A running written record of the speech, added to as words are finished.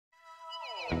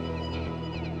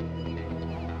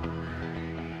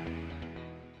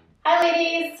Hi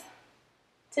ladies!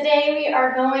 Today we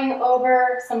are going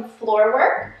over some floor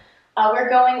work. We're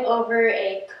going over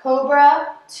a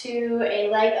Cobra to a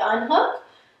leg unhook,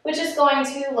 which is going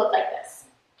to look like this.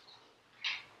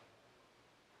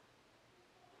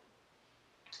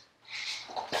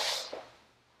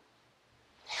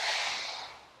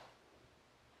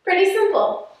 Pretty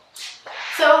simple.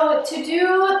 So to do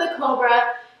the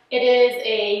Cobra, it is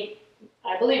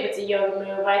I believe it's a yoga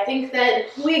move. I think that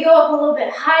we go up a little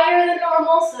bit higher than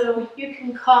normal, so you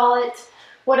can call it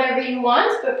whatever you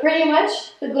want, but pretty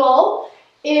much the goal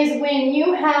is when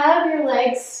you have your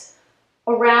legs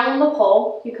around the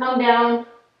pole, you come down,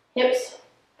 hips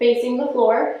facing the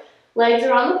floor, legs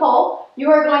are on the pole,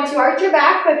 you are going to arch your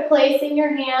back by placing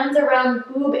your hands around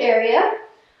boob area,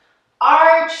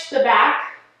 arch the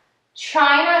back,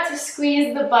 try not to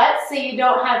squeeze the butt so you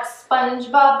don't have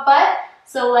SpongeBob butt.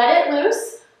 So let it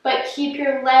loose, but keep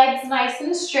your legs nice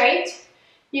and straight.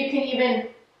 You can even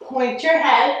point your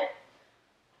head,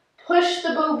 push the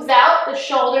boobs out, the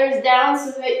shoulders down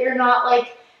so that you're not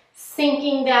like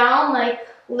sinking down like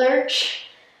lurch,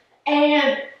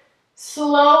 and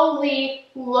slowly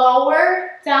lower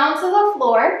down to the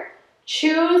floor.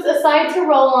 Choose a side to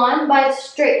roll on by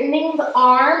straightening the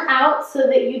arm out so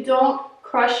that you don't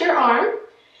crush your arm,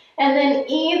 and then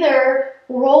either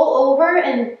roll over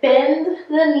and bend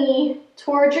the knee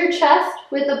towards your chest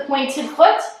with a pointed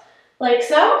foot, like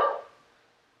so,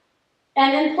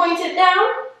 and then point it down,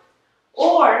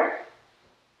 or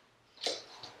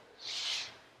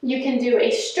you can do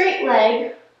a straight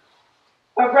leg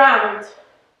around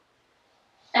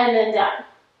and then down.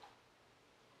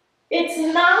 It's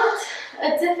not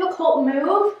a difficult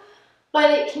move,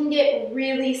 but it can get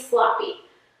really sloppy.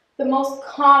 The most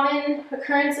common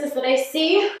occurrences that I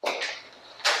see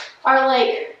are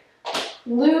like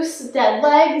loose dead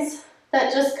legs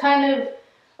that just kind of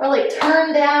are like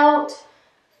turned out,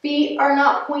 feet are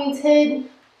not pointed,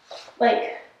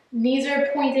 like knees are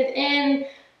pointed in,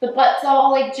 the butt's all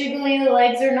like jiggly, the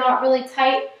legs are not really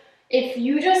tight. If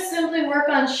you just simply work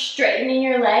on straightening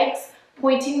your legs,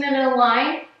 pointing them in a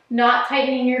line, not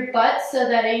tightening your butt so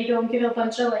that you don't give a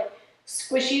bunch of like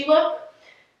squishy look,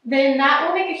 then that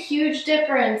will make a huge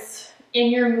difference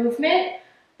in your movement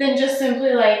than just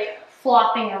simply like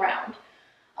flopping around.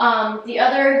 The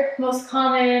other most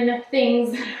common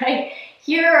things that I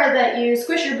hear are that you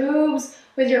squish your boobs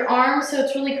with your arms, so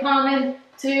it's really common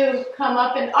to come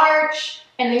up and arch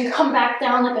and then come back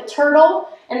down like a turtle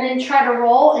and then try to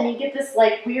roll, and you get this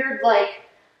like weird like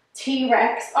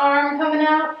T-Rex arm coming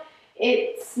out.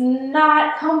 It's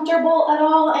not comfortable at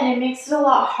all, and it makes it a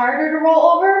lot harder to roll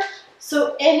over.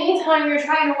 So anytime you're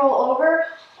trying to roll over,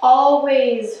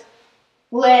 always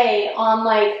lay on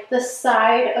like the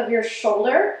side of your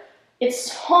shoulder.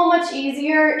 It's so much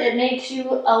easier. It makes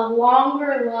you a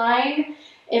longer line.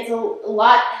 It's a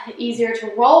lot easier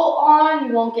to roll on.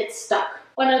 You won't get stuck.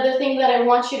 One other thing that I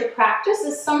want you to practice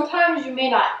is sometimes you may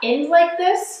not end like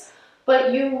this,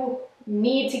 but you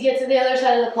need to get to the other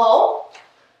side of the pole.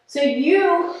 So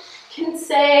you can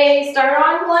say, start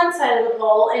on one side of the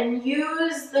pole and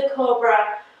use the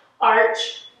Cobra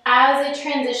arch as a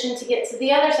transition to get to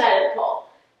the other side of the pole.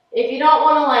 If you don't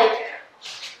want to like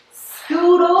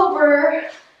scoot over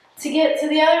to get to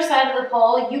the other side of the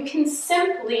pole, you can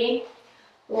simply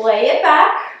lay it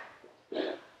back,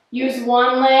 use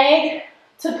one leg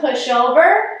to push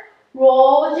over,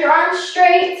 roll with your arms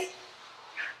straight,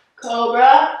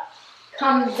 Cobra,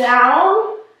 come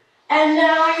down, and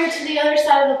now you're to the other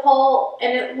side of the pole,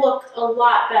 and it looked a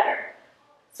lot better.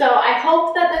 So I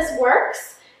hope that this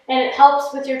works and it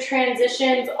helps with your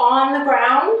transitions on the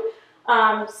ground.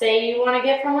 Say you want to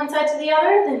get from one side to the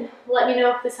other, then let me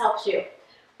know if this helps you.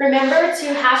 Remember to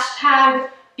hashtag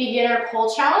beginner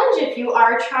pole challenge if you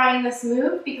are trying this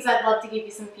move, because I'd love to give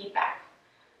you some feedback.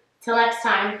 Till next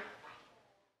time.